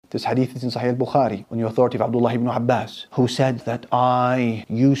This hadith is in Sahih al-Bukhari on the authority of Abdullah ibn Abbas, who said that I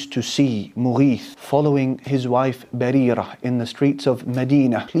used to see Mughith following his wife Barira in the streets of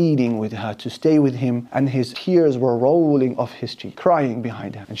Medina, pleading with her to stay with him, and his tears were rolling off his cheek, crying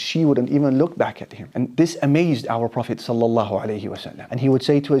behind her, and she wouldn't even look back at him. And this amazed our Prophet sallallahu alaihi wasallam. And he would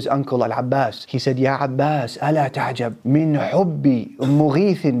say to his uncle Al-Abbas, he said, Ya Abbas, ala ta'jab min hubbi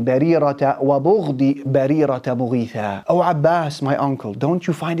Mughithin Barirata wa bughdi Barirata Mughitha. Oh Abbas, my uncle, don't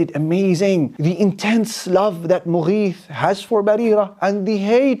you find it amazing the intense love that Mughith has for Barira and the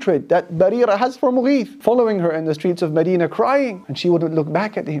hatred that Barira has for Mughith, following her in the streets of Medina crying, and she wouldn't look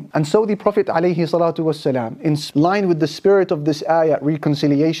back at him. And so the Prophet alayhi salatu wasalam, in line with the spirit of this ayah,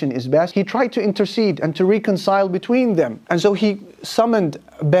 reconciliation is best, he tried to intercede and to reconcile between them. And so he summoned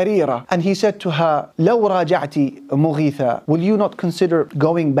Barira and he said to her, لو راجعتِ مغيثا, will you not consider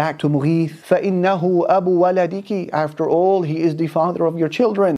going back to Mughith? فإنه أبو ولدك, after all he is the father of your children.